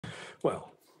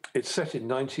Well, it's set in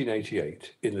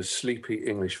 1988 in the sleepy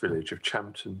English village of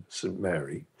Champton St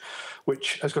Mary,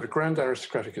 which has got a grand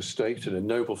aristocratic estate and a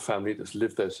noble family that's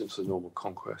lived there since the Norman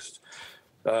Conquest.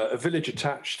 A village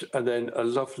attached, and then a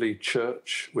lovely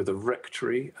church with a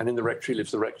rectory. And in the rectory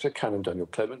lives the rector, Canon Daniel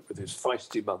Clement, with his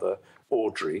feisty mother,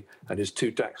 Audrey, and his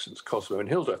two dachshunds, Cosmo and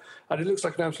Hilda. And it looks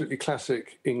like an absolutely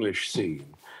classic English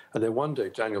scene. And then one day,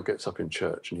 Daniel gets up in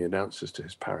church and he announces to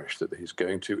his parish that he's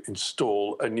going to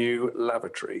install a new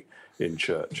lavatory in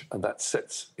church. And that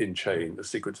sets in chain the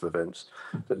sequence of events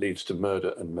that leads to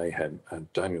murder and mayhem.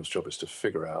 And Daniel's job is to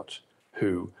figure out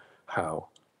who, how,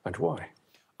 and why.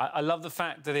 I love the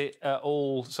fact that it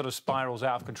all sort of spirals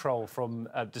out of control from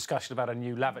a discussion about a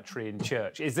new lavatory in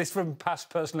church. Is this from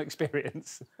past personal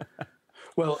experience?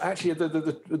 Well, actually,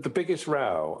 the biggest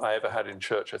row I ever had in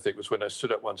church, I think, was when I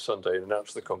stood up one Sunday and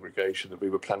announced to the congregation that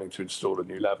we were planning to install a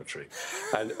new lavatory.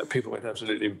 And people went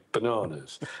absolutely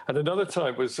bananas. And another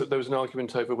time was that there was an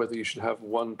argument over whether you should have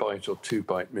 1 bite or 2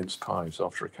 bite mince pies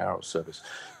after a carol service,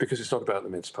 because it's not about the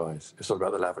mince pies. It's not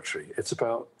about the lavatory. It's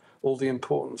about all the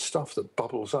important stuff that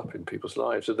bubbles up in people's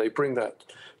lives. And they bring that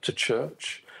to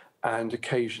church, and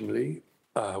occasionally,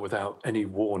 without any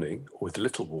warning, or with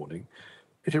little warning,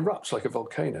 it erupts like a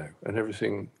volcano, and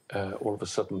everything all of a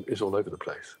sudden is all over the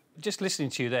place. Just listening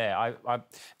to you there,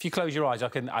 if you close your eyes, I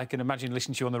can imagine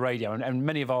listening to you on the radio, and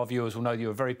many of our viewers will know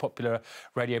you're a very popular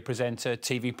radio presenter,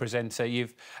 TV presenter,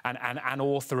 and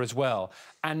author as well.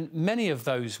 And many of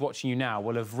those watching you now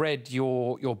will have read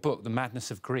your book, The Madness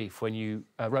of Grief, when you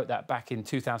wrote that back in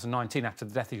 2019 after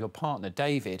the death of your partner,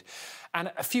 David.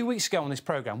 And a few weeks ago on this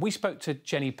programme, we spoke to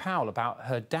Jenny Powell about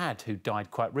her dad, who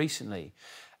died quite recently.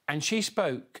 And she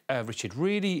spoke, Richard,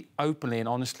 really openly and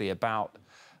honestly about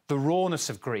the rawness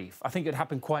of grief. I think it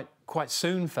happened quite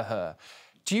soon for her.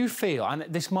 Do you feel, and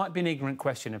this might be an ignorant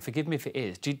question, and forgive me if it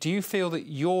is, do you feel that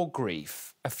your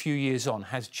grief a few years on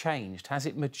has changed? Has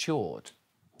it matured?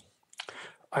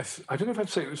 I don't know if I'd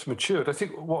say it was matured. I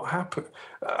think what happened,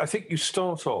 I think you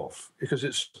start off, because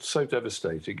it's so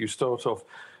devastating, you start off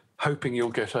hoping you'll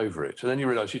get over it, and then you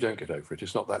realise you don't get over it.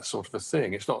 It's not that sort of a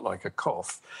thing. It's not like a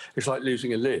cough. It's like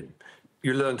losing a limb.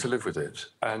 You learn to live with it.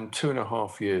 And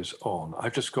 2.5 years on,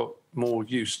 I've just got more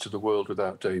used to the world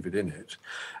without David in it,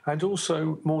 and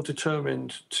also more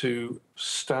determined to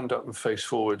stand up and face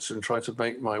forwards and try to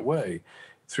make my way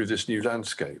through this new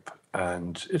landscape.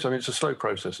 And I mean, it's a slow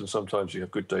process, and sometimes you have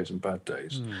good days and bad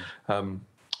days.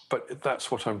 But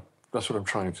that's what I'm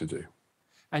trying to do.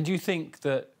 And do you think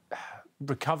that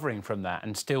recovering from that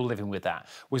and still living with that,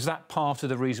 was that part of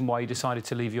the reason why you decided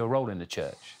to leave your role in the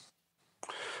church?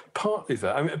 Partly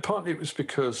that. I mean, partly it was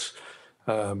because,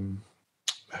 you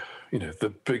know,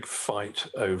 the big fight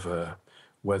over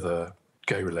whether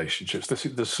gay relationships,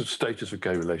 the status of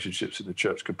gay relationships in the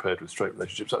church compared with straight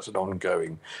relationships, that's an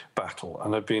ongoing battle.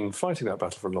 And I've been fighting that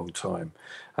battle for a long time.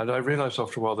 And I realised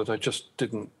after a while that I just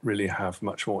didn't really have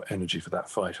much more energy for that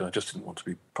fight, and I just didn't want to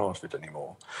be part of it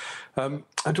anymore.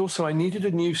 And also I needed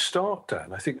a new start,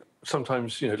 Dan. I think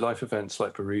sometimes, you know, life events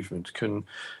like bereavement can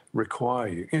require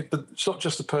you. But it's not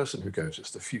just the person who goes,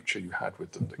 it's the future you had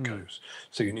with them that goes.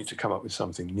 So you need to come up with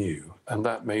something new. And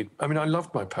that made, I mean, I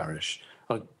loved my parish.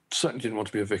 I certainly didn't want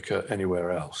to be a vicar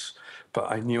anywhere else, but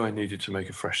I knew I needed to make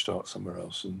a fresh start somewhere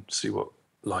else and see what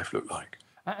life looked like.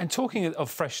 And talking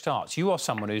of fresh starts, you are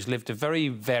someone who's lived a very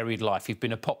varied life. You've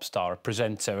been a pop star, a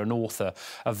presenter, an author,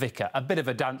 a vicar, a bit of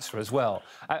a dancer as well.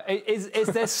 Is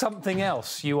there something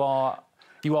else you are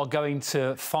going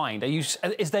to find?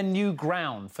 Is there new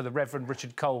ground for the Reverend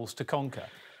Richard Coles to conquer?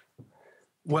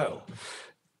 Well,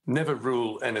 never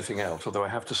rule anything out, although I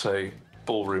have to say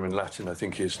ballroom and Latin, I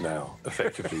think, is now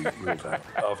effectively ruled out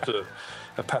after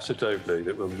a paso doble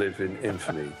that will live in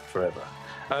infamy forever.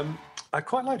 I'd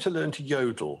quite like to learn to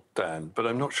yodel, Dan, but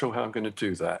I'm not sure how I'm going to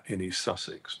do that in East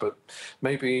Sussex. But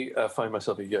maybe find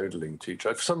myself a yodeling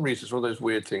teacher. For some reason, it's one of those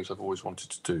weird things I've always wanted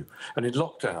to do. And in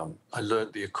lockdown, I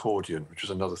learnt the accordion, which was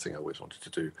another thing I always wanted to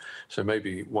do. So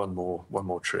maybe one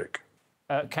more trick.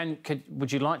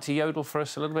 Would you like to yodel for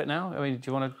us a little bit now? I mean,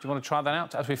 do you want to try that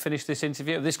out as we finish this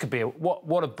interview? This could be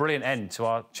what a brilliant end to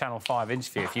our Channel 5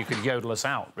 interview if you could yodel us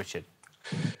out, Richard.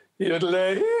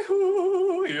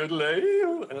 Yodelay-hoo,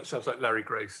 yodelay-hoo. And that sounds like Larry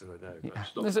Grayson, I know. But yeah.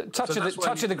 There's a touch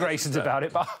of the Graysons about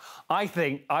it, but I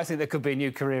think there could be a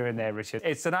new career in there, Richard.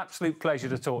 It's an absolute pleasure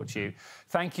to talk to you.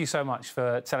 Thank you so much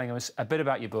for telling us a bit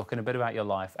about your book and a bit about your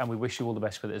life, and we wish you all the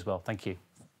best with it as well. Thank you.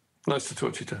 Nice to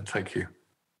talk to you, Dan. Thank you.